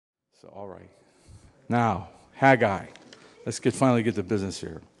So, all right. Now, Haggai. Let's finally get to business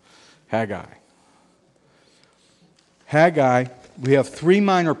here. Haggai. Haggai, we have 3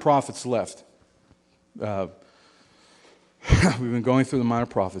 minor prophets left. We've been going through the minor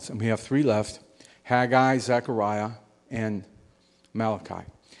prophets, and we have 3 left. Haggai, Zechariah, and Malachi.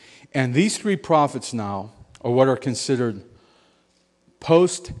 And these 3 prophets now are what are considered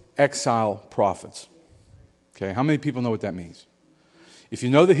post-exile prophets. Okay, how many people know what that means? If you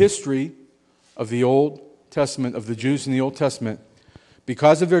know the history of the Old Testament, of the Jews in the Old Testament,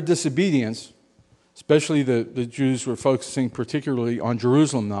 because of their disobedience, especially the Jews were focusing particularly on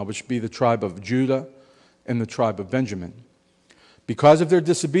Jerusalem now, which would be the tribe of Judah and the tribe of Benjamin. Because of their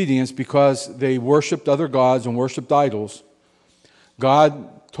disobedience, because they worshipped other gods and worshipped idols,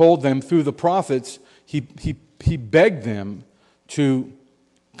 God told them through the prophets, He begged them to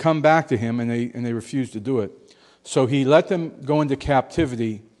come back to Him, and they refused to do it. So He let them go into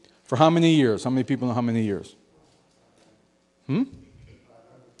captivity for how many years? How many people know how many years?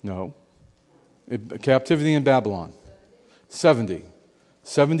 No. Captivity in Babylon. 70.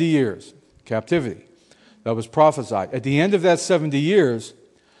 70 years. Captivity. That was prophesied. At the end of that 70 years,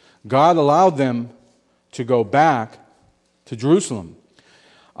 God allowed them to go back to Jerusalem.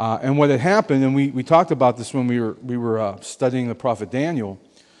 And what had happened, and we talked about this when we were studying the prophet Daniel,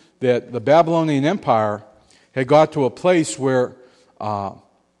 that the Babylonian Empire had got to a place where the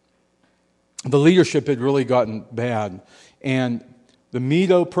leadership had really gotten bad. And the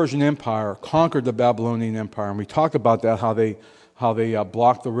Medo-Persian Empire conquered the Babylonian Empire. And we talked about that, how they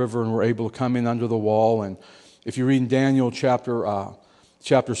blocked the river and were able to come in under the wall. And if you read in Daniel chapter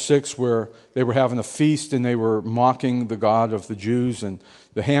 6, where they were having a feast and they were mocking the God of the Jews, and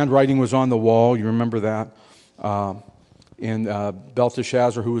the handwriting was on the wall, you remember that? And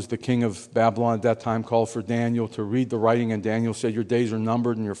Belteshazzar, who was the king of Babylon at that time, called for Daniel to read the writing, and Daniel said, "Your days are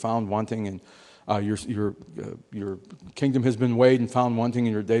numbered and you're found wanting, and your kingdom has been weighed and found wanting,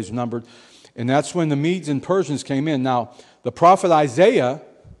 and your days are numbered." And that's when the Medes and Persians came in. Now, the prophet Isaiah,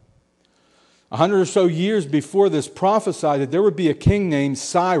 100 or so years before this, prophesied that there would be a king named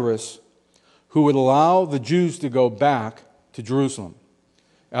Cyrus who would allow the Jews to go back to Jerusalem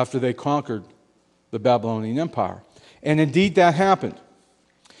after they conquered the Babylonian Empire. And indeed that happened.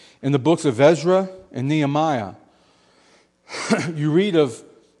 In the books of Ezra and Nehemiah, you read of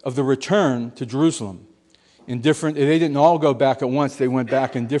the return to Jerusalem. They didn't all go back at once, they went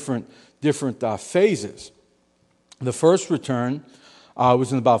back in different phases. The first return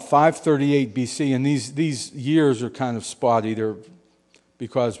was in about 538 BC, and these years are kind of spotty there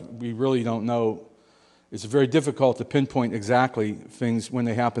because we really don't know. It's very difficult to pinpoint exactly things when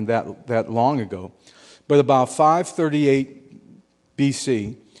they happened that long ago. But about 538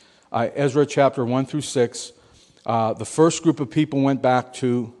 BC, Ezra chapter 1 through 6, the first group of people went back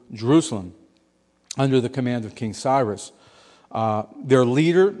to Jerusalem under the command of King Cyrus. They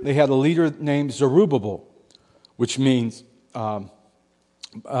had a leader named Zerubbabel, which means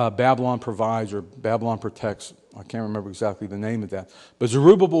Babylon provides or Babylon protects. I can't remember exactly the name of that. But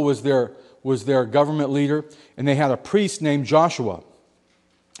Zerubbabel was their government leader, and they had a priest named Joshua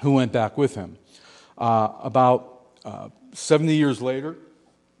who went back with him. About 70 years later,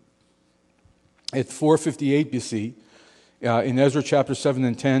 at 458 BC, in Ezra chapter 7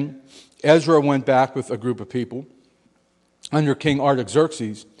 and 10, Ezra went back with a group of people under King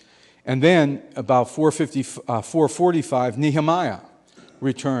Artaxerxes. And then, about 445, Nehemiah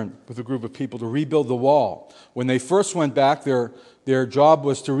returned with a group of people to rebuild the wall. When they first went back, their job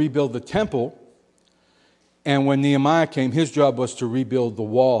was to rebuild the temple. And when Nehemiah came, his job was to rebuild the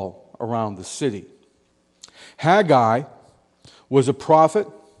wall around the city. Haggai was a prophet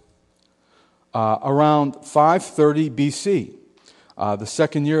around 530 BC, the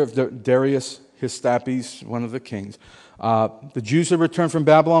second year of Darius Hystaspes, one of the kings. The Jews had returned from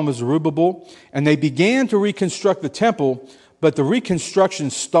Babylon with Zerubbabel, and they began to reconstruct the temple, but the reconstruction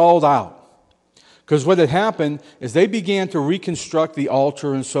stalled out. Because what had happened is they began to reconstruct the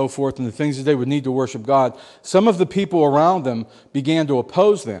altar and so forth and the things that they would need to worship God. Some of the people around them began to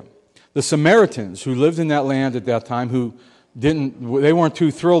oppose them. The Samaritans who lived in that land at that time, they weren't too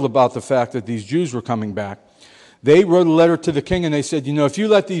thrilled about the fact that these Jews were coming back. They wrote a letter to the king and they said, if you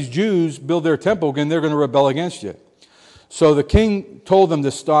let these Jews build their temple again, they're going to rebel against you. So the king told them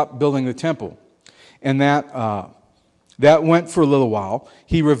to stop building the temple. And that went for a little while.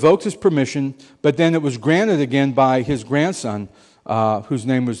 He revoked his permission, but then it was granted again by his grandson, whose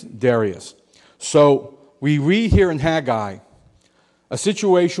name was Darius. So we read here in Haggai a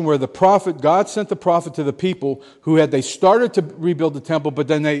situation where God sent the prophet to the people they started to rebuild the temple, but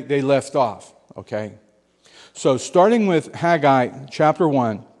then they left off. Okay? So starting with Haggai chapter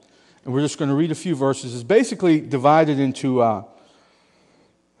 1, and we're just going to read a few verses. It's basically divided into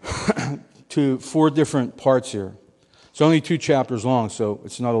to 4 different parts here. It's only 2 chapters long, so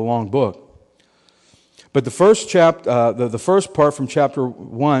it's not a long book. But the first the first part from chapter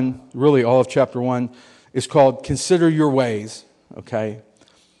 1, really all of chapter 1, is called "Consider Your Ways." Okay.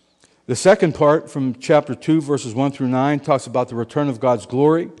 The second part from chapter 2, verses 1 through 9, talks about the return of God's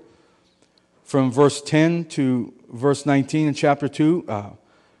glory. From verse 10 to verse 19 in chapter 2,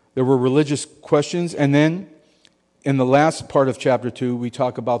 there were religious questions. And then in the last part of chapter 2, we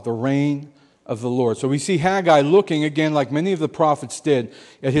talk about the reign of the Lord. So we see Haggai looking, again, like many of the prophets did,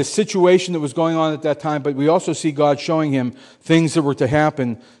 at his situation that was going on at that time, but we also see God showing him things that were to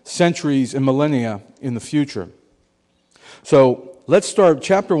happen centuries and millennia in the future. So let's start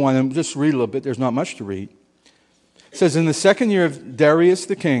chapter 1 and just read a little bit. There's not much to read. It says, "In the 2nd year of Darius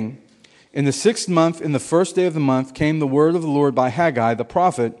the king, in the 6th month, in the 1st day of the month, came the word of the Lord by Haggai the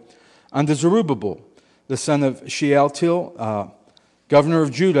prophet unto Zerubbabel, the son of Shealtiel, governor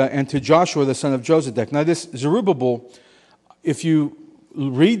of Judah, and to Joshua, the son of Josedek." Now this Zerubbabel, if you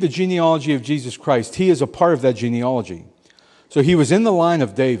read the genealogy of Jesus Christ, he is a part of that genealogy. So he was in the line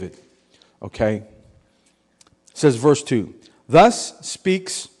of David. Okay? It says verse 2, "Thus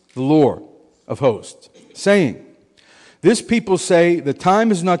speaks the Lord of hosts, saying, This people say, the time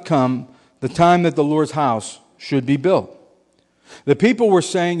has not come, the time that the Lord's house should be built." The people were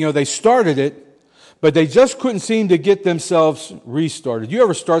saying, they started it, but they just couldn't seem to get themselves restarted. You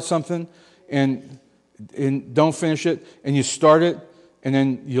ever start something and don't finish it, and you start it, and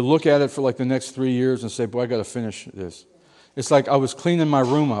then you look at it for like the next 3 years and say, boy, I got to finish this. It's like I was cleaning my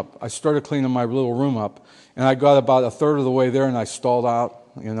room up. I started cleaning my little room up, and I got about a third of the way there, and I stalled out,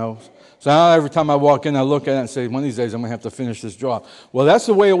 So now every time I walk in, I look at it and say, one of these days I'm going to have to finish this job. Well, that's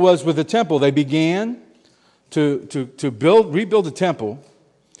the way it was with the temple. They began to rebuild the temple,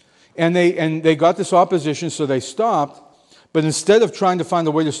 and they got this opposition, so they stopped. But instead of trying to find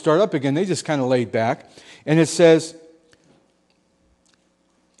a way to start up again, they just kind of laid back. And it says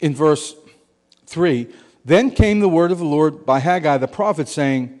in verse 3, "Then came the word of the Lord by Haggai the prophet,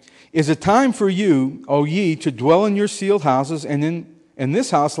 saying, Is it time for you, O ye, to dwell in your sealed houses, and in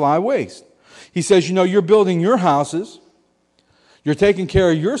this house lie waste?" He says, you're building your houses. You're taking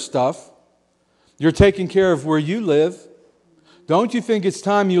care of your stuff. You're taking care of where you live. Don't you think it's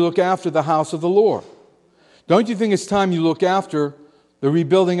time you look after the house of the Lord? Don't you think it's time you look after the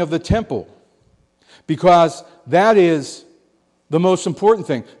rebuilding of the temple? Because that is the most important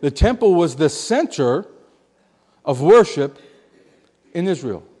thing. The temple was the center of worship in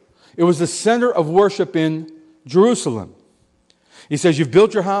Israel. It was the center of worship in Jerusalem. He says, you've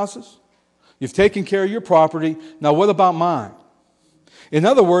built your houses. You've taken care of your property. Now what about mine? In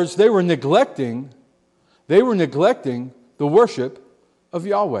other words, they were neglecting the worship of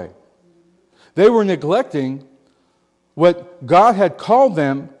Yahweh. They were neglecting what God had called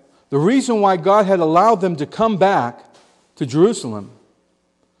them. The reason why God had allowed them to come back to Jerusalem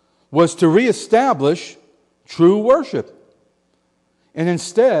was to reestablish true worship. And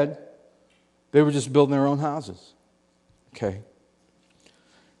instead, they were just building their own houses. Okay.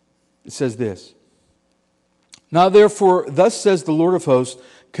 It says this, "Now therefore, thus says the Lord of hosts,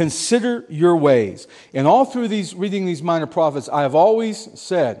 consider your ways." And all through reading these minor prophets, I have always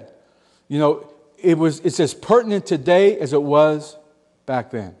said, it's as pertinent today as it was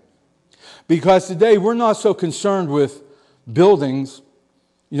back then. Because today we're not so concerned with buildings.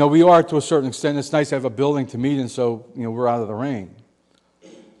 We are to a certain extent. It's nice to have a building to meet in, so we're out of the rain.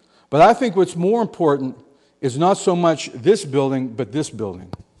 But I think what's more important is not so much this building, but this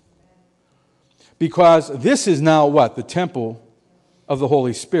building. Because this is now what? The temple of the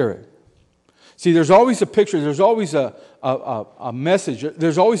Holy Spirit. See, there's always a picture, there's always a message,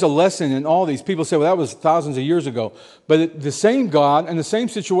 there's always a lesson in all these. People say, well, that was thousands of years ago. But the same God and the same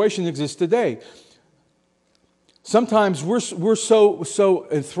situation exists today. Sometimes we're so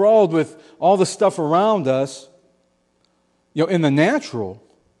enthralled with all the stuff around us, in the natural,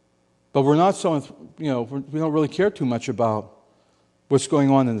 but we're not so, we don't really care too much about what's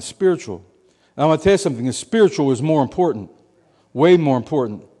going on in the spiritual. And I want to tell you something, the spiritual is more important, way more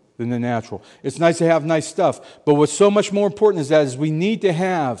important than the natural. It's nice to have nice stuff, but what's so much more important is we need to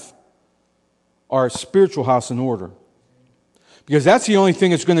have our spiritual house in order. Because that's the only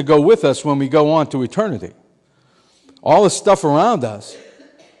thing that's going to go with us when we go on to eternity. All the stuff around us,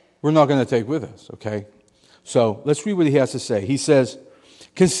 we're not going to take with us, okay? So let's read what he has to say. He says,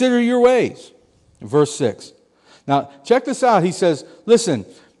 consider your ways, verse 6. Now, check this out. He says, listen,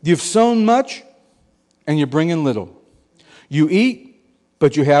 you've sown much and you bring in little. You eat,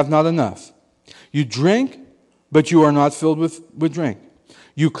 but you have not enough. You drink, but you are not filled with drink.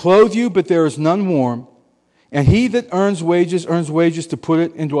 You clothe you, but there is none warm. And he that earns wages to put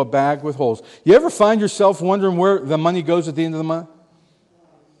it into a bag with holes. You ever find yourself wondering where the money goes at the end of the month?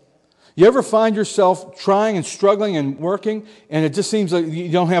 You ever find yourself trying and struggling and working, and it just seems like you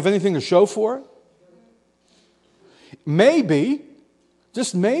don't have anything to show for it? Maybe,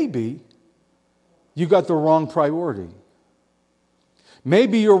 just maybe, you got the wrong priority.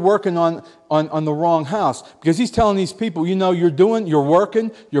 Maybe you're working on the wrong house, because he's telling these people, you're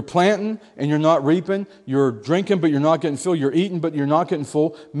working, you're planting, and you're not reaping. You're drinking, but you're not getting filled. You're eating, but you're not getting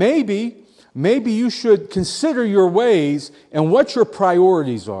full. Maybe you should consider your ways and what your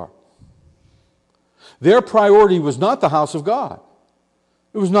priorities are. Their priority was not the house of God.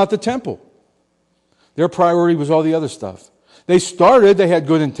 It was not the temple. Their priority was all the other stuff. They had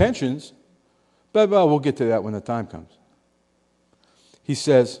good intentions, but we'll get to that when the time comes. He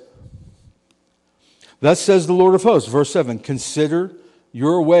says, thus says the Lord of hosts, verse 7, consider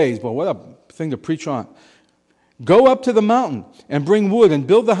your ways. Well, what a thing to preach on. Go up to the mountain and bring wood and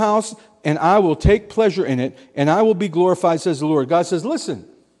build the house, and I will take pleasure in it, and I will be glorified, says the Lord. God says, listen,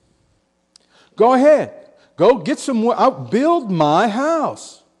 go ahead. Go get some wood. I'll build my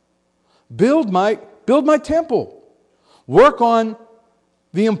house. Build my temple. Work on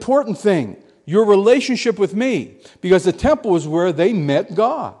the important thing, your relationship with me. Because the temple is where they met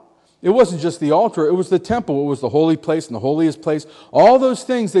God. It wasn't just the altar, it was the temple. It was the holy place and the holiest place. All those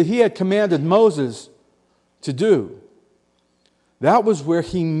things that he had commanded Moses to do. That was where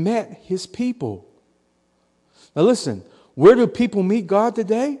he met his people. Now listen, where do people meet God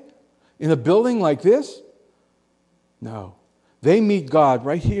today? In a building like this? No. They meet God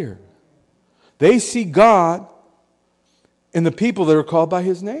right here. They see God in the people that are called by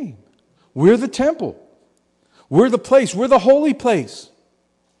his name. We're the temple. We're the place. We're the holy place.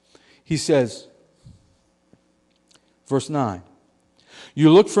 He says, verse 9, you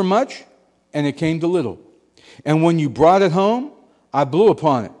looked for much, and it came to little. And when you brought it home, I blew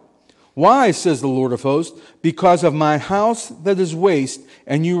upon it. Why, says the Lord of hosts? Because of my house that is waste,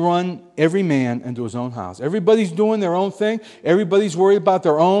 and you run every man into his own house. Everybody's doing their own thing. Everybody's worried about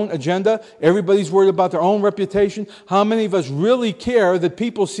their own agenda. Everybody's worried about their own reputation. How many of us really care that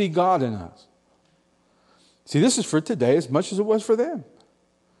people see God in us? See, this is for today as much as it was for them.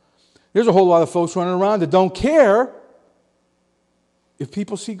 There's a whole lot of folks running around that don't care if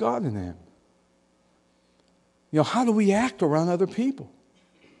people see God in them. How do we act around other people?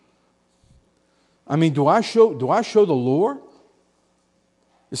 I mean, do I show the Lord?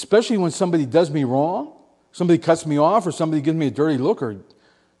 Especially when somebody does me wrong, somebody cuts me off, or somebody gives me a dirty look, or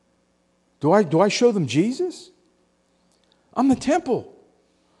do I show them Jesus? I'm the temple.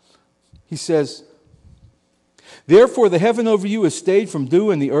 He says, therefore the heaven over you is stayed from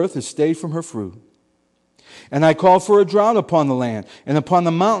dew, and the earth is stayed from her fruit. And I call for a drought upon the land, and upon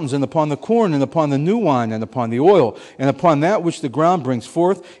the mountains, and upon the corn, and upon the new wine, and upon the oil, and upon that which the ground brings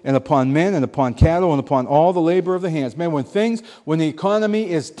forth, and upon men, and upon cattle, and upon all the labor of the hands. Man, when the economy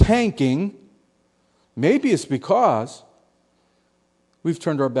is tanking, maybe it's because we've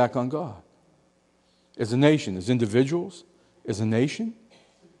turned our back on God. As a nation, as individuals, as a nation.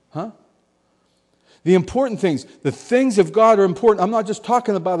 The important things, the things of God are important. I'm not just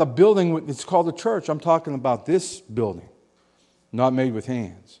talking about a building that's called a church. I'm talking about this building, not made with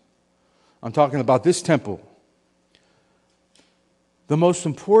hands. I'm talking about this temple. The most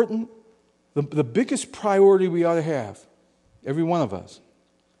important, the biggest priority we ought to have, every one of us,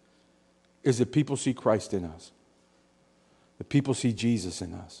 is that people see Christ in us. That people see Jesus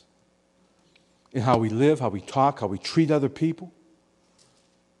in us. In how we live, how we talk, how we treat other people.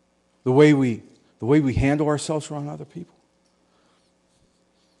 The way we handle ourselves around other people.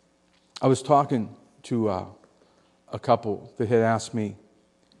 I was talking to a couple that had asked me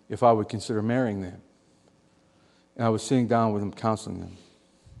if I would consider marrying them. And I was sitting down with them, counseling them.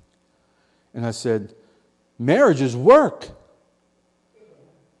 And I said, marriage is work.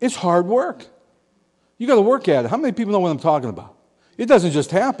 It's hard work. You got to work at it. How many people know what I'm talking about? It doesn't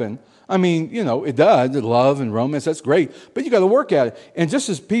just happen. I mean, it does. Love and romance, that's great. But you got to work at it. And just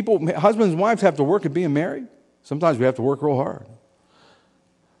as husbands and wives have to work at being married, sometimes we have to work real hard.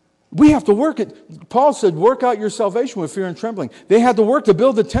 We have to work at, Paul said, work out your salvation with fear and trembling. They had to work to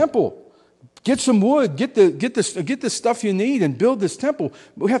build the temple. Get some wood, get the stuff you need and build this temple.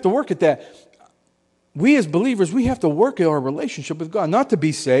 We have to work at that. We as believers, we have to work at our relationship with God. Not to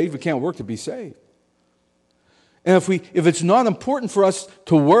be saved. We can't work to be saved. And if it's not important for us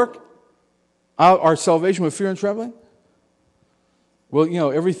to work out our salvation with fear and trembling,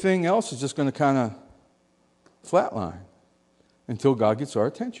 well, everything else is just going to kind of flatline until God gets our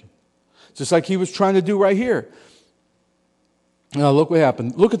attention. Just like he was trying to do right here. Now look what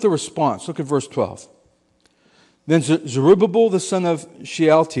happened. Look at the response. Look at verse 12. Then Zerubbabel the son of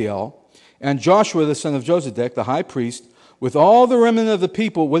Shealtiel and Joshua the son of Josedek, the high priest, with all the remnant of the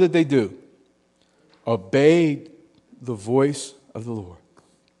people, what did they do? Obeyed the voice of the Lord.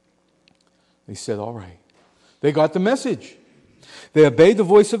 They said, all right. They got the message. They obeyed the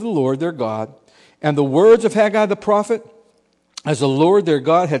voice of the Lord, their God, and the words of Haggai the prophet, as the Lord their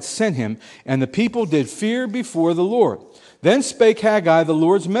God had sent him, and the people did fear before the Lord. Then spake Haggai the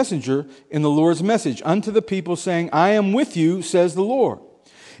Lord's messenger in the Lord's message unto the people, saying, I am with you, says the Lord.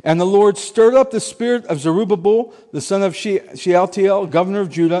 And the Lord stirred up the spirit of Zerubbabel, the son of Shealtiel, governor of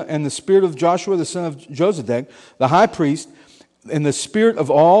Judah, and the spirit of Joshua, the son of Josedek, the high priest, and the spirit of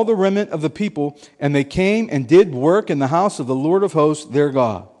all the remnant of the people, and they came and did work in the house of the Lord of hosts, their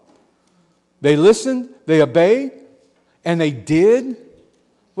God. They listened, they obeyed, and they did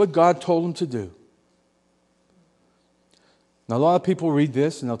what God told them to do. Now, a lot of people read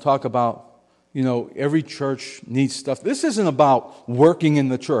this and they'll talk about, every church needs stuff. This isn't about working in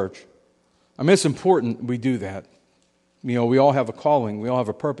the church. I mean, it's important we do that. We all have a calling, we all have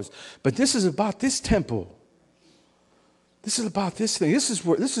a purpose. But this is about this temple. This is about this thing. This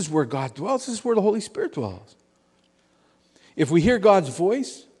is where God dwells. This is where the Holy Spirit dwells. If we hear God's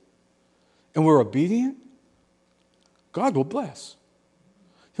voice and we're obedient, God will bless.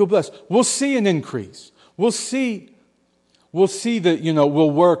 He'll bless. We'll see an increase. We'll see that,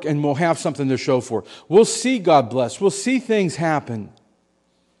 we'll work and we'll have something to show for. We'll see God bless. We'll see things happen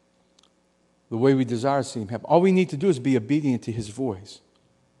the way we desire to see them happen. All we need to do is be obedient to His voice.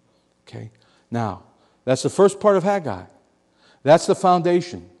 Okay? Now, that's the first part of Haggai. That's the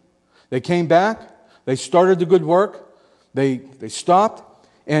foundation. They came back. They started the good work. They stopped.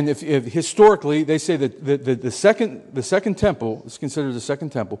 And if historically, they say that the second temple, is considered the second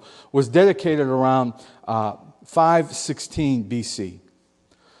temple, was dedicated around 516 BC.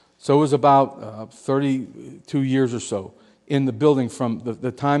 So it was about 32 years or so in the building from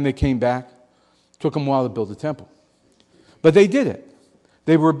the time they came back. It took them a while to build the temple. But they did it.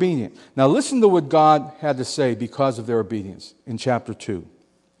 They were obedient. Now listen to what God had to say because of their obedience in chapter 2.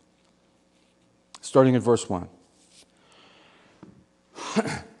 Starting at verse 1.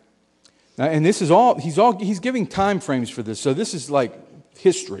 Now, and this is he's giving time frames for this. So this is like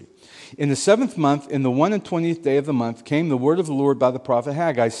history. In the 7th month, in the 21st day of the month, came the word of the Lord by the prophet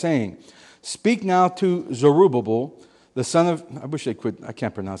Haggai, saying, Speak now to Zerubbabel, the son of, I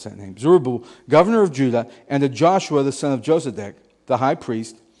can't pronounce that name, Zerubbabel, governor of Judah, and to Joshua, the son of Josedek, the high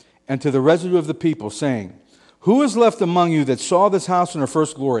priest, and to the residue of the people, saying, Who is left among you that saw this house in her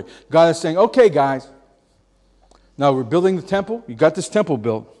first glory? God is saying, okay, guys, now we're building the temple. You got this temple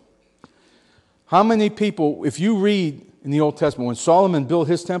built. How many people, if you read in the Old Testament, when Solomon built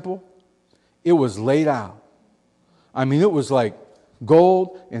his temple, it was laid out. I mean, it was like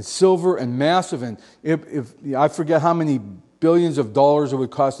gold and silver and massive. And if I forget how many billions of dollars it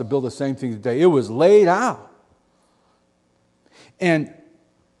would cost to build the same thing today. It was laid out. And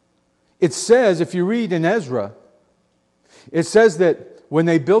it says, if you read in Ezra, it says that when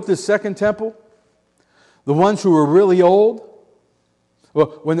they built this second temple, the ones who were really old, well,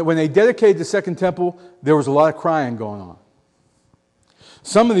 when they dedicated the second temple, there was a lot of crying going on.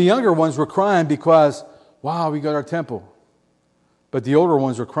 Some of the younger ones were crying because, wow, we got our temple. But the older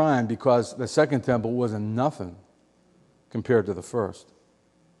ones were crying because the second temple wasn't nothing compared to the first.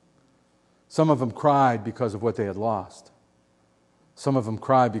 Some of them cried because of what they had lost. Some of them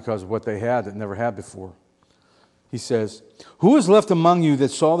cried because of what they had that never had before. He says, Who is left among you that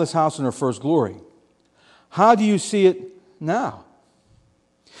saw this house in her first glory? How do you see it now?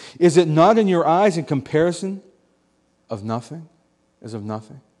 Is it not in your eyes in comparison of nothing? As of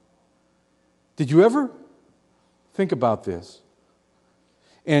nothing? Did you ever think about this?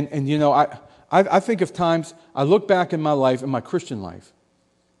 And I think of times, I look back in my life, in my Christian life.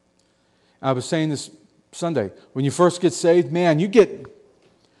 I was saying this Sunday, when you first get saved, man,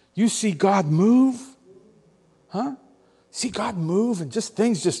 you see God move. Huh? See God move and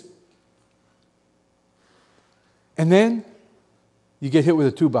things and then you get hit with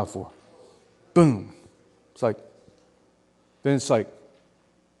a 2x4. Boom. Then it's like,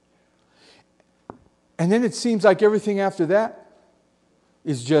 and then it seems like everything after that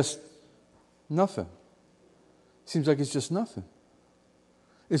is just nothing. Seems like it's just nothing.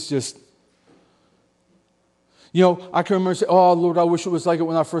 It's just, I can remember saying, oh, Lord, I wish it was like it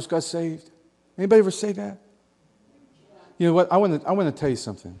when I first got saved. Anybody ever say that? You know what? I want to tell you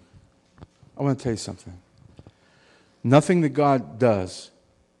something. Nothing that God does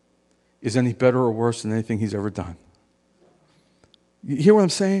is any better or worse than anything He's ever done. You hear what I'm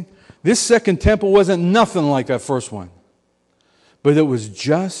saying? This second temple wasn't nothing like that first one. But it was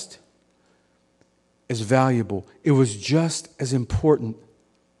just as valuable. It was just as important.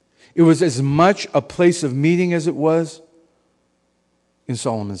 It was as much a place of meeting as it was in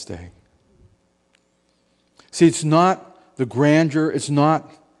Solomon's day. See, it's not the grandeur, it's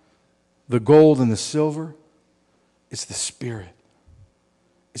not the gold and the silver, it's the Spirit.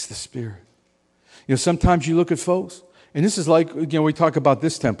 It's the Spirit. You know, sometimes you look at folks, and this is like, we talk about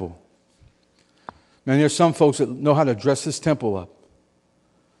this temple. Man, there's some folks that know how to dress this temple up.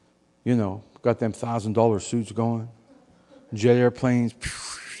 You know, got them $1,000 suits going, jet airplanes,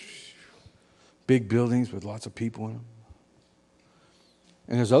 big buildings with lots of people in them.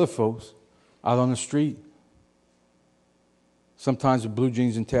 And there's other folks out on the street, sometimes with blue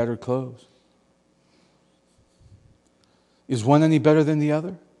jeans and tattered clothes. Is one any better than the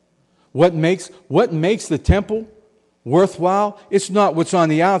other? What makes the temple worthwhile? It's not what's on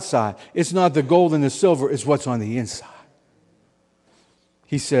the outside. It's not the gold and the silver. It's what's on the inside.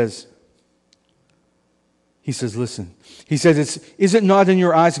 He says, listen. He says, is it not in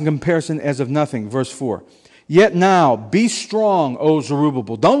your eyes in comparison as of nothing? Verse 4. Yet now, be strong, O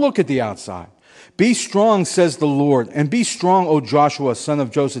Zerubbabel. Don't look at the outside. Be strong, says the Lord, and be strong, O Joshua, son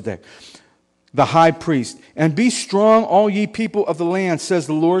of Josedek, the high priest. And be strong, all ye people of the land, says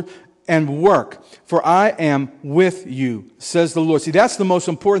the Lord, and work, for I am with you, says the Lord. See, that's the most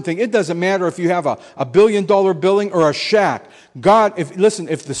important thing. It doesn't matter if you have a $1 billion building or a shack. God, if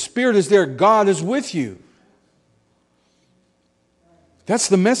the Spirit is there, God is with you. That's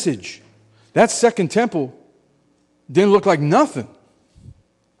the message. That second temple didn't look like nothing.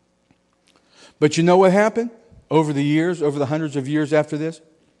 But you know what happened over the years, over the hundreds of years after this?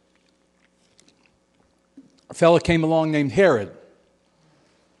 A fellow came along named Herod.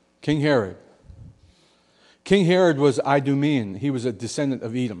 King Herod. King Herod was Idumean. He was a descendant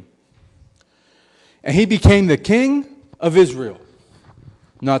of Edom. And he became the king of Israel.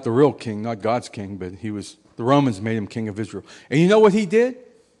 Not the real king, not God's king, but the Romans made him king of Israel. And you know what he did?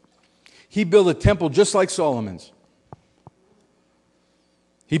 He built a temple just like Solomon's.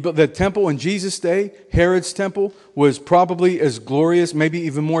 He built the temple in Jesus' day. Herod's temple was probably as glorious, maybe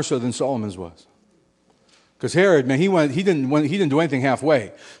even more so than Solomon's was. Because Herod, man, he didn't do anything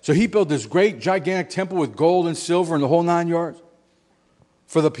halfway. So he built this great, gigantic temple with gold and silver and the whole 9 yards.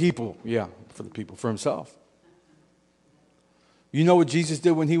 For the people. Yeah, for the people. For himself. You know what Jesus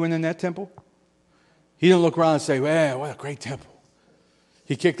did when he went in that temple? He didn't look around and say, "Wow, what a great temple."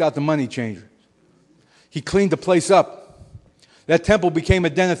 He kicked out the money changers. He cleaned the place up. That temple became a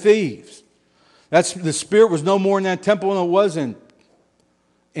den of thieves. The Spirit was no more in that temple than it was in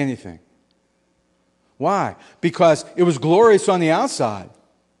anything. Why? Because it was glorious on the outside.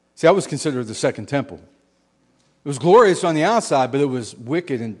 See, that was considered the second temple. It was glorious on the outside, but it was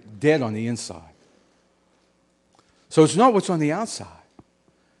wicked and dead on the inside. So it's not what's on the outside.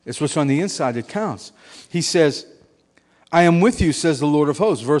 It's what's on the inside that counts. He says, I am with you, says the Lord of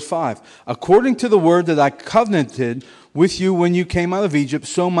hosts. Verse 5. According to the word that I covenanted with you when you came out of Egypt,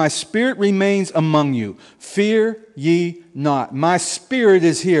 so my Spirit remains among you. Fear ye not. My Spirit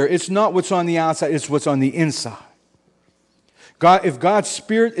is here. It's not what's on the outside, it's what's on the inside. If God's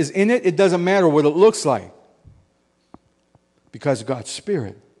Spirit is in it, it doesn't matter what it looks like. Because God's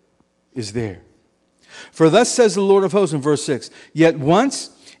Spirit is there. For thus says the Lord of hosts in verse 6, yet once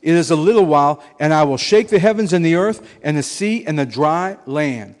it is a little while, and I will shake the heavens and the earth and the sea and the dry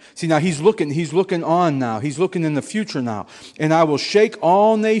land. See, now he's looking on now. He's looking in the future now. And I will shake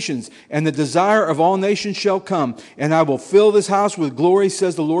all nations, and the desire of all nations shall come. And I will fill this house with glory,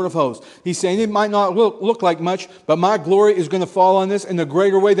 says the Lord of hosts. He's saying it might not look like much, but my glory is going to fall on this in a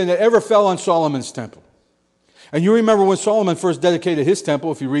greater way than it ever fell on Solomon's temple. And you remember when Solomon first dedicated his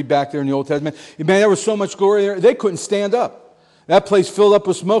temple, if you read back there in the Old Testament, man, there was so much glory there, they couldn't stand up. That place filled up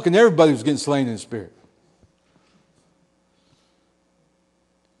with smoke, and everybody was getting slain in the Spirit.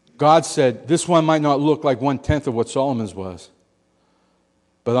 God said, this one might not look like 1/10 of what Solomon's was,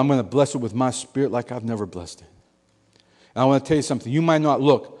 but I'm going to bless it with my Spirit like I've never blessed it. And I want to tell you something. You might not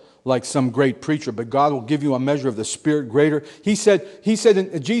look like some great preacher, but God will give you a measure of the Spirit greater. Jesus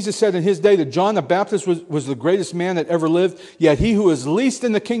said in his day that John the Baptist was the greatest man that ever lived, yet he who is least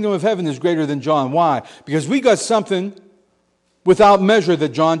in the kingdom of heaven is greater than John. Why? Because we got something without measure that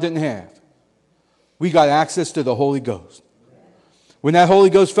John didn't have. We got access to the Holy Ghost. When that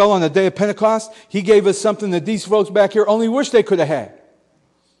Holy Ghost fell on the day of Pentecost, he gave us something that these folks back here only wish they could have had,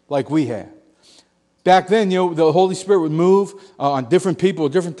 like we had. Back then, the Holy Spirit would move on different people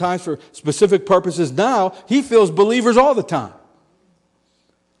at different times for specific purposes. Now, he fills believers all the time.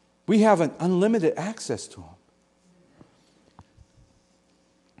 We have an unlimited access to him.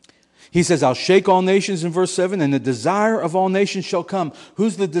 He says, I'll shake all nations in verse 7, and the desire of all nations shall come.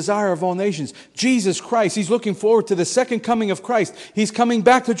 Who's the desire of all nations? Jesus Christ. He's looking forward to the second coming of Christ. He's coming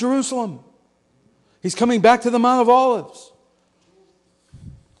back to Jerusalem. He's coming back to the Mount of Olives.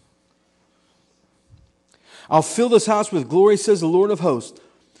 I'll fill this house with glory, says the Lord of hosts.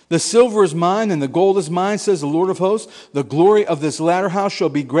 The silver is mine and the gold is mine, says the Lord of hosts. The glory of this latter house shall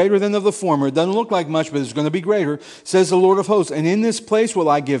be greater than of the former. It doesn't look like much, but it's going to be greater, says the Lord of hosts. And in this place will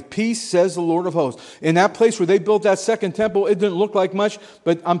I give peace, says the Lord of hosts. In that place where they built that second temple, it didn't look like much,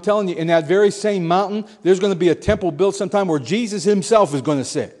 but I'm telling you, in that very same mountain, there's going to be a temple built sometime where Jesus himself is going to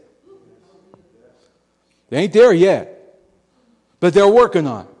sit. They ain't there yet, but they're working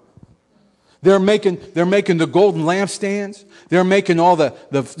on it. They're making the golden lampstands. They're making all the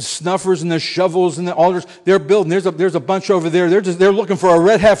snuffers and the shovels and the altars. They're building. There's a bunch over there. They're looking for a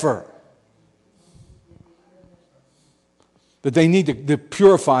red heifer. But they need to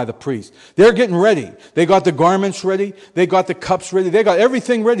purify the priest. They're getting ready. They got the garments ready. They got the cups ready. They got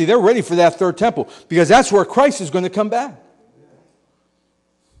everything ready. They're ready for that third temple because that's where Christ is going to come back.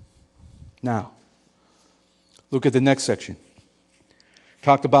 Now, look at the next section.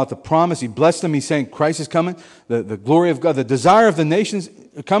 Talked about the promise. He blessed them. He's saying Christ is coming. The glory of God, the desire of the nations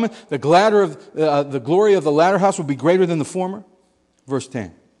coming. The glory of the latter house will be greater than the former. Verse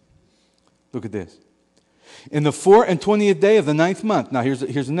 10. Look at this. In the 24th day of the 9th month. Now here's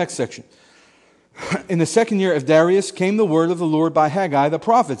the next section. In the 2nd year of Darius came the word of the Lord by Haggai the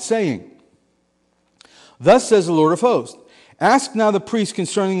prophet, saying, Thus says the Lord of hosts, ask now the priest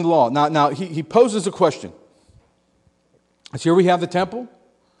concerning the law. Now he poses a question. So here we have the temple,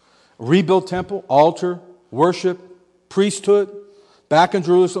 a rebuilt temple, altar, worship, priesthood, back in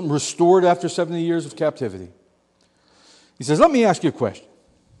Jerusalem, restored after 70 years of captivity. He says, let me ask you a question.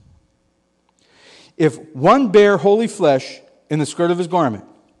 If one bear holy flesh in the skirt of his garment,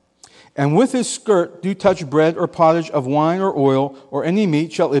 and with his skirt do touch bread or pottage of wine or oil or any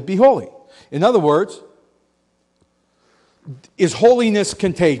meat, shall it be holy? In other words, is holiness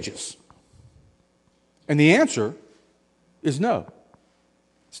contagious? And the answer is no,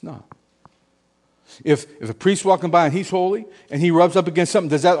 it's not. If a priest walking by and he's holy and he rubs up against something,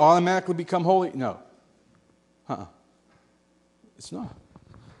 does that automatically become holy? No. It's not.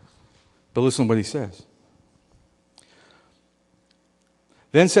 But listen to what he says.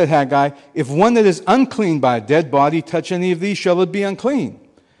 Then said Haggai, if one that is unclean by a dead body touch any of these, shall it be unclean?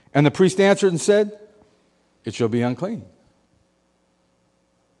 And the priest answered and said, it shall be unclean.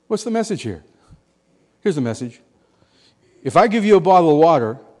 What's the message here? Here's the message. If I give you a bottle of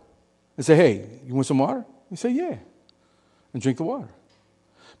water and say, hey, you want some water? You say, yeah, and drink the water.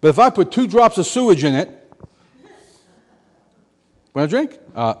 But if I put 2 drops of sewage in it, want to drink?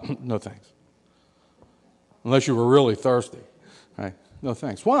 No thanks. Unless you were really thirsty. Right? No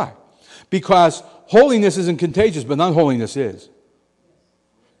thanks. Why? Because holiness isn't contagious, but unholiness is.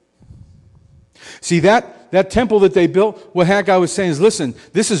 See, that temple that they built, what Haggai was saying is, listen,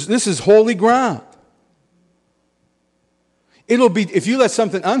 this is holy ground. It'll be, if you let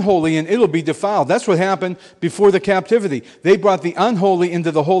something unholy in, it'll be defiled. That's what happened before the captivity. They brought the unholy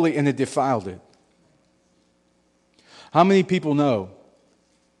into the holy and it defiled it. How many people know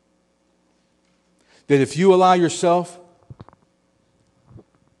that if you allow yourself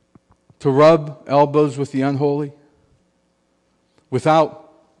to rub elbows with the unholy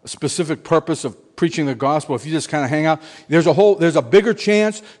without a specific purpose of preaching the gospel, if you just kind of hang out, there's a bigger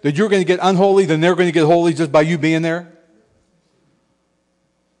chance that you're going to get unholy than they're going to get holy just by you being there?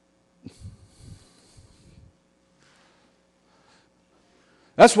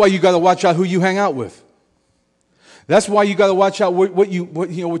 That's why you got to watch out who you hang out with. That's why you got to watch out what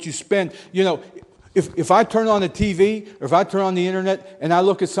you spend. You know, if I turn on the TV or if I turn on the internet and I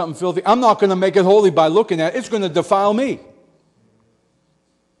look at something filthy, I'm not going to make it holy by looking at it. It's going to defile me.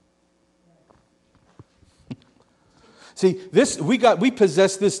 See, we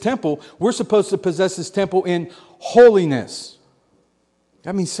possess this temple. We're supposed to possess this temple in holiness.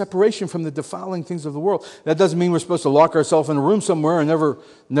 That means separation from the defiling things of the world. That doesn't mean we're supposed to lock ourselves in a room somewhere and never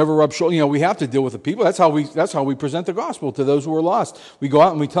rub shoulders. You know, we have to deal with the people. That's how we present the gospel to those who are lost. We go out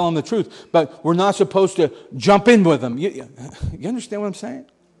and we tell them the truth. But we're not supposed to jump in with them. You understand what I'm saying?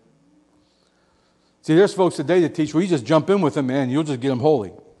 See, there's folks today that teach, well, you just jump in with them, man, you'll just get them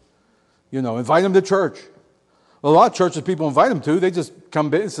holy. You know, invite them to church. Well, a lot of churches people invite them to, they just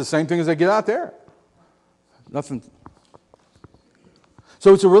come in. It's the same thing as they get out there. Nothing.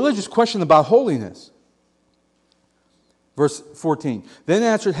 So it's a religious question about holiness. Verse 14. Then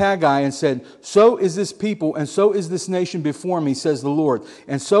answered Haggai and said, so is this people, and so is this nation before me, says the Lord.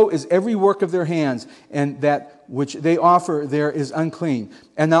 And so is every work of their hands, and that which they offer there is unclean.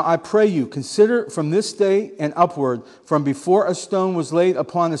 And now I pray you, consider from this day and upward, from before a stone was laid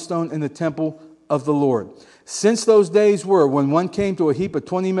upon a stone in the temple of the Lord. Since those days were, when one came to a heap of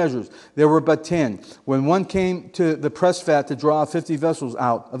 20 measures, there were but 10. When one came to the press vat to draw 50 vessels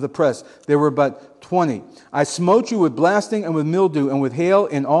out of the press, there were but 20. I smote you with blasting and with mildew and with hail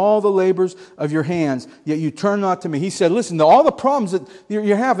in all the labors of your hands, yet you turn not to me. He said, listen, all the problems that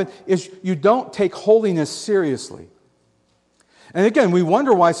you're having is you don't take holiness seriously. And again, we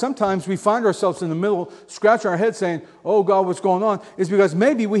wonder why sometimes we find ourselves in the middle, scratching our head saying, oh God, what's going on? It's because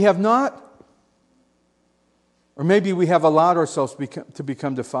maybe we have not, or maybe we have allowed ourselves to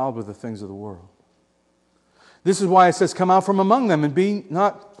become defiled with the things of the world. This is why it says, come out from among them and be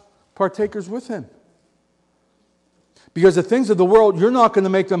not partakers with him. Because the things of the world, you're not going to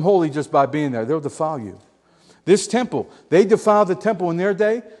make them holy just by being there. They'll defile you. This temple, they defiled the temple in their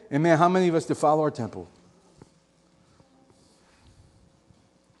day, and man, how many of us defile our temple?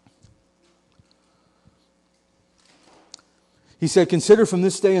 He said, consider from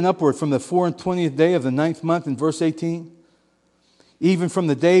this day and upward, from the 24th day of the 9th month, in verse 18, even from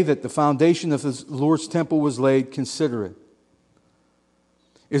the day that the foundation of the Lord's temple was laid, consider it.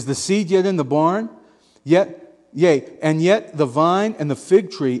 Is the seed yet in the barn? And yet the vine and the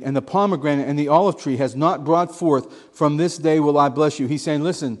fig tree and the pomegranate and the olive tree has not brought forth. From this day will I bless you. He's saying,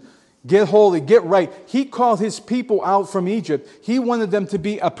 listen, get holy, get right. He called his people out from Egypt. He wanted them to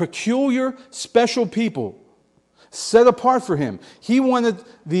be a peculiar, special people, set apart for him. He wanted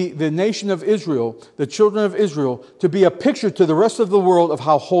the nation of Israel, the children of Israel, to be a picture to the rest of the world of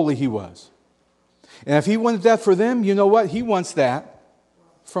how holy he was. And if he wanted that for them, you know what? He wants that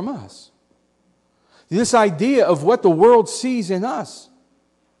from us. This idea of what the world sees in us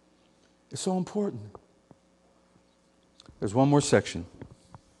is so important. There's one more section.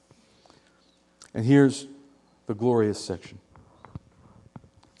 And here's the glorious section.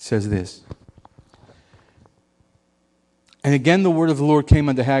 It says this. And again the word of the Lord came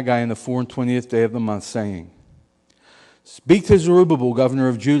unto Haggai in the 24th day of the month, saying, speak to Zerubbabel, governor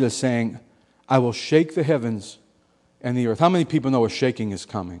of Judah, saying, I will shake the heavens and the earth. How many people know a shaking is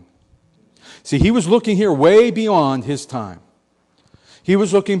coming? See, he was looking here way beyond his time. He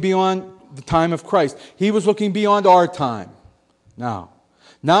was looking beyond the time of Christ. He was looking beyond our time. Now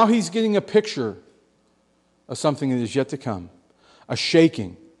he's getting a picture of something that is yet to come. A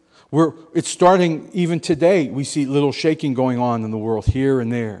shaking. It's starting even today. We see little shaking going on in the world here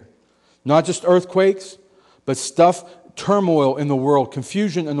and there. Not just earthquakes, but turmoil in the world,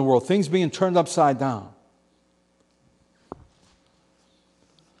 confusion in the world, things being turned upside down.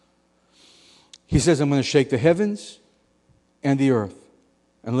 He says, I'm going to shake the heavens and the earth.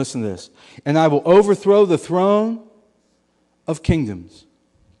 And listen to this. And I will overthrow the throne of kingdoms.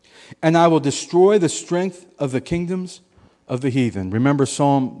 And I will destroy the strength of the kingdoms of the heathen. Remember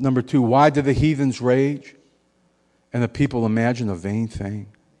Psalm number 2. Why do the heathens rage and the people imagine a vain thing?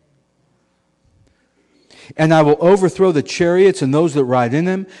 And I will overthrow the chariots and those that ride in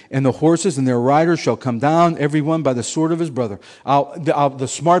them, and the horses and their riders shall come down, every one by the sword of his brother. The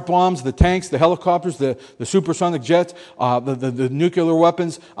smart bombs, the tanks, the helicopters, the supersonic jets, the nuclear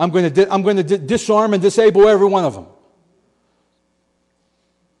weapons, I'm going to disarm and disable every one of them.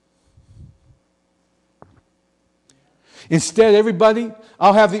 Instead, everybody,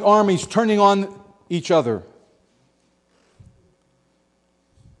 I'll have the armies turning on each other.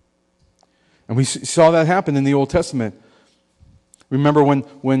 And we saw that happen in the Old Testament. Remember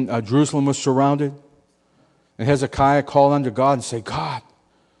when Jerusalem was surrounded? And Hezekiah called unto God and said, God,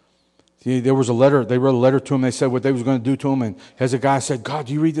 there was a letter. They wrote a letter to him. They said what they was going to do to him. And Hezekiah said, God,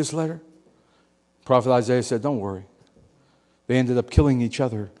 do you read this letter? Prophet Isaiah said, don't worry. They ended up killing each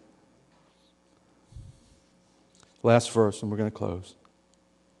other. Last verse, and we're going to close.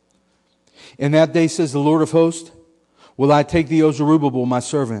 In that day, says the Lord of hosts, will I take thee, O Zerubbabel, my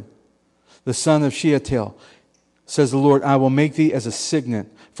servant, the son of Shealtiel, says the Lord, I will make thee as a signet,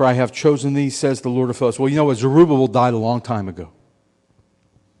 for I have chosen thee, says the Lord of hosts. Well, you know what? Zerubbabel died a long time ago.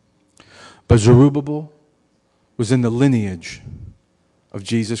 But Zerubbabel was in the lineage of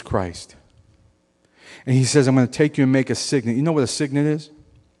Jesus Christ. And he says, I'm going to take you and make a signet. You know what a signet is?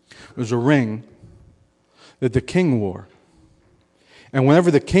 It was a ring that the king wore. And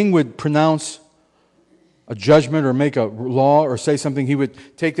whenever the king would pronounce a judgment or make a law or say something, he would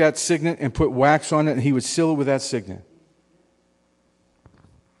take that signet and put wax on it, and he would seal it with that signet.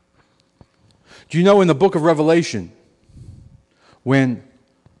 Do you know in the book of Revelation, when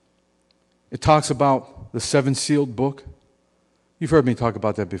it talks about the seven sealed book, You've heard me talk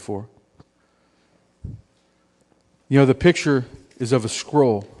about that before. You know, the picture is of a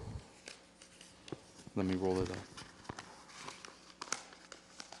scroll. Let me roll it up.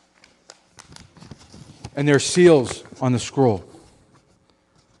 And there are seals on the scroll.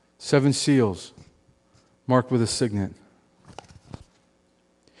 7 seals marked with a signet.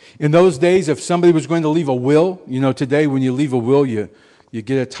 In those days, if somebody was going to leave a will, you know, today when you leave a will, you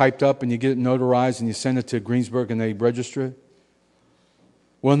get it typed up and you get it notarized and you send it to Greensburg and they register it.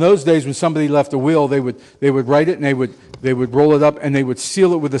 Well, in those days, when somebody left a will, they would write it and they would roll it up and they would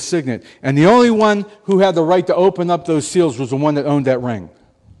seal it with a signet. And the only one who had the right to open up those seals was the one that owned that ring.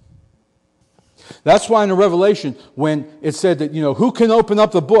 That's why in the Revelation, when it said that, you know, who can open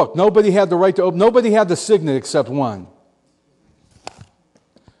up the book? Nobody had the right to open. Nobody had the signet except one.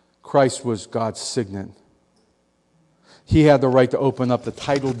 Christ was God's signet. He had the right to open up the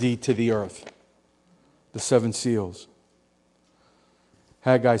title deed to the earth, the 7 seals.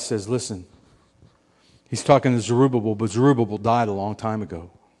 Haggai says, listen, he's talking to Zerubbabel, but Zerubbabel died a long time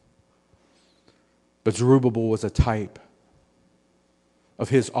ago. But Zerubbabel was a type of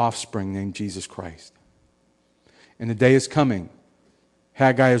his offspring named Jesus Christ. And the day is coming.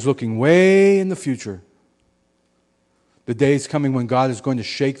 Haggai is looking way in the future. The day is coming when God is going to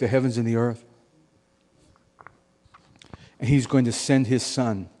shake the heavens and the earth. And He's going to send His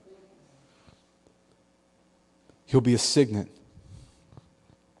Son. He'll be a signet.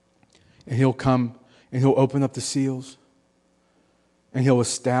 And He'll come and He'll open up the seals. And He'll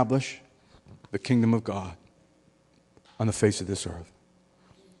establish the kingdom of God on the face of this earth.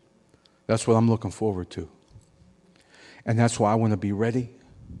 That's what I'm looking forward to. And that's why I want to be ready.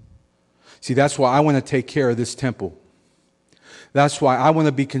 See, that's why I want to take care of this temple. That's why I want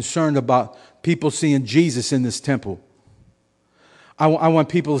to be concerned about people seeing Jesus in this temple. I want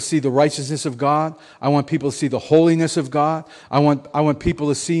people to see the righteousness of God. I want people to see the holiness of God. I want people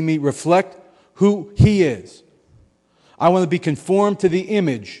to see me reflect who He is. I want to be conformed to the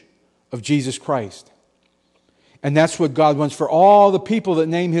image of Jesus Christ. And that's what God wants for all the people that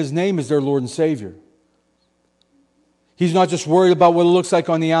name His name as their Lord and Savior. He's not just worried about what it looks like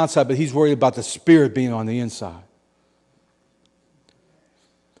on the outside, but He's worried about the Spirit being on the inside.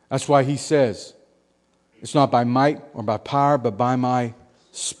 That's why He says, it's not by might or by power, but by my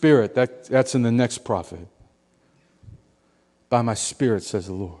Spirit. That's in the next prophet. By my Spirit, says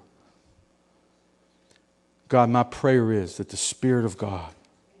the Lord. God, my prayer is that the Spirit of God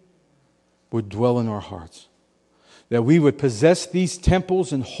would dwell in our hearts. That we would possess these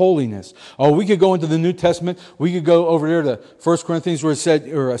temples in holiness. Oh, we could go into the New Testament. We could go over there to 1 Corinthians where it said,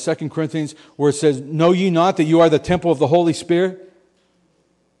 or 2 Corinthians where it says, know ye not that you are the temple of the Holy Spirit?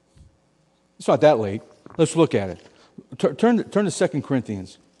 It's not that late. Let's look at it. Turn to 2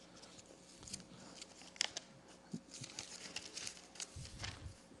 Corinthians.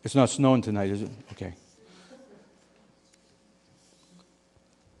 It's not snowing tonight, is it? Okay.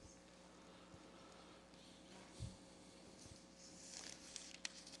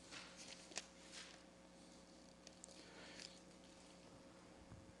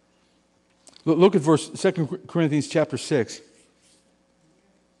 Look at 2 Corinthians chapter 6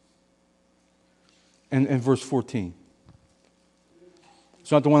 and verse 14.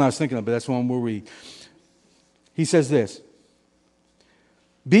 It's not the one I was thinking of, but that's the one we'll read. He says this,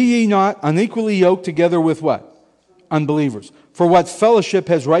 be ye not unequally yoked together with what? Unbelievers. For what fellowship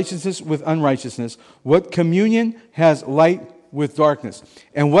has righteousness with unrighteousness? What communion has light with darkness?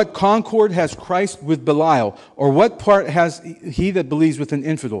 And what concord has Christ with Belial? Or what part has he that believes with an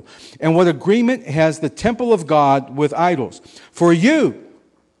infidel? And what agreement has the temple of God with idols? For you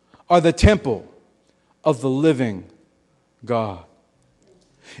are the temple of the living God.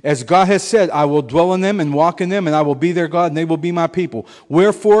 As God has said, I will dwell in them and walk in them, and I will be their God, and they will be my people.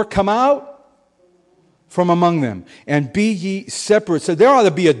 Wherefore, come out from among them, and be ye separate. So there ought to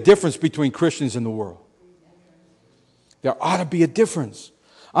be a difference between Christians and the world. There ought to be a difference.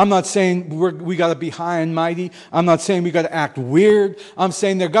 I'm not saying we got to be high and mighty. I'm not saying we got to act weird. I'm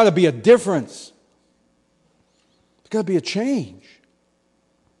saying there got to be a difference. There's got to be a change.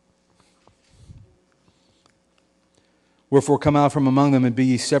 Wherefore come out from among them and be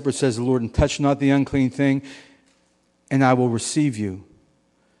ye separate, says the Lord, and touch not the unclean thing, and I will receive you,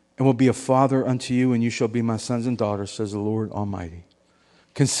 and will be a father unto you, and you shall be my sons and daughters, says the Lord Almighty.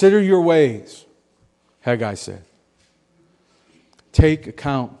 Consider your ways, Haggai said. Take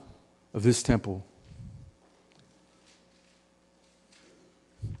account of this temple.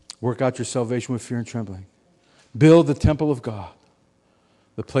 Work out your salvation with fear and trembling. Build the temple of God,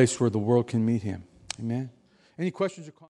 the place where the world can meet Him. Amen. Any questions or comments?